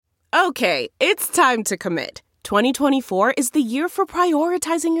Okay, it's time to commit. 2024 is the year for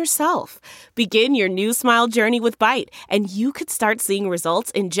prioritizing yourself. Begin your new smile journey with Byte, and you could start seeing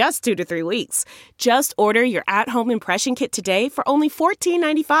results in just 2 to 3 weeks. Just order your at-home impression kit today for only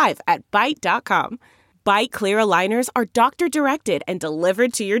 $14.95 at Byte.com. Byte Clear aligners are doctor-directed and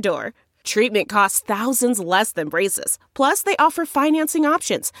delivered to your door. Treatment costs thousands less than braces. Plus, they offer financing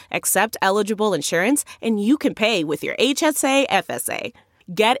options, accept eligible insurance, and you can pay with your HSA, FSA.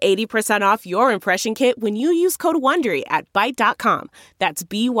 Get 80% off your impression kit when you use code WONDERY at Byte.com. That's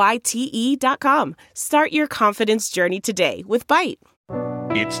BYTE.com. Start your confidence journey today with Byte.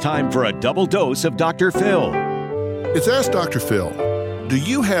 It's time for a double dose of Dr. Phil. It's Ask Dr. Phil. Do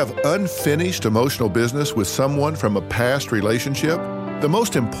you have unfinished emotional business with someone from a past relationship? The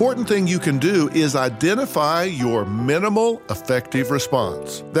most important thing you can do is identify your minimal effective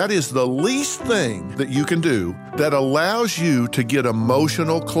response. That is the least thing that you can do that allows you to get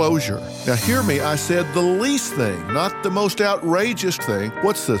emotional closure. Now hear me, I said the least thing, not the most outrageous thing.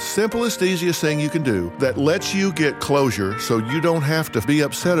 What's the simplest, easiest thing you can do that lets you get closure so you don't have to be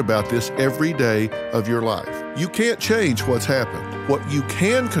upset about this every day of your life? You can't change what's happened. What you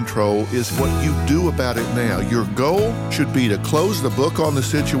can control is what you do about it now. Your goal should be to close the book on the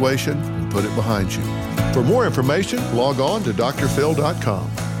situation and put it behind you. For more information, log on to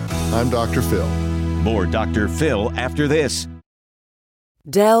drphil.com. I'm Dr. Phil. More Dr. Phil after this.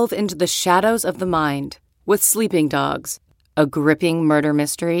 Delve into the shadows of the mind with Sleeping Dogs, a gripping murder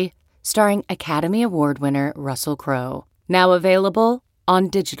mystery starring Academy Award winner Russell Crowe. Now available on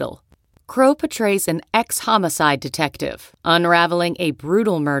digital. Crowe portrays an ex-homicide detective unraveling a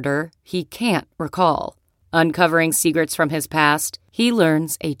brutal murder he can't recall. Uncovering secrets from his past, he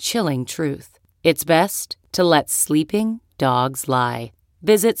learns a chilling truth. It's best to let sleeping dogs lie.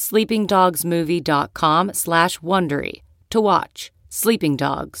 Visit sleepingdogsmovie.com/Wondery to watch Sleeping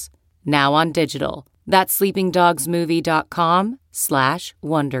Dogs, now on digital. That's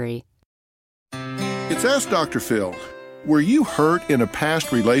sleepingdogsmovie.com/Wondery. It's Ask Dr. Phil. Were you hurt in a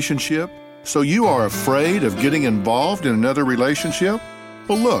past relationship, so you are afraid of getting involved in another relationship?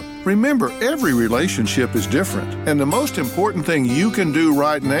 Well, look, remember, every relationship is different, and the most important thing you can do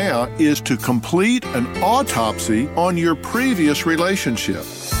right now is to complete an autopsy on your previous relationship.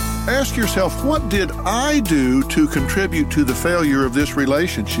 Ask yourself, what did I do to contribute to the failure of this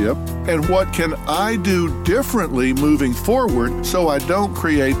relationship, and what can I do differently moving forward so I don't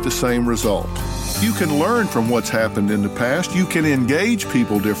create the same result? You can learn from what's happened in the past, you can engage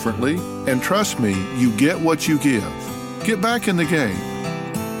people differently, and trust me, you get what you give. Get back in the game.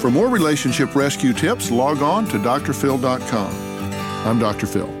 For more relationship rescue tips, log on to drphil.com. I'm Dr.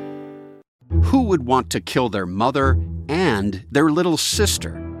 Phil. Who would want to kill their mother and their little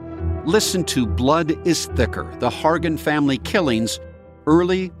sister? Listen to Blood is Thicker, the Hargan Family Killings,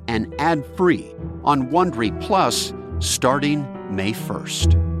 early and ad-free on Wondery Plus starting May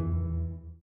 1st.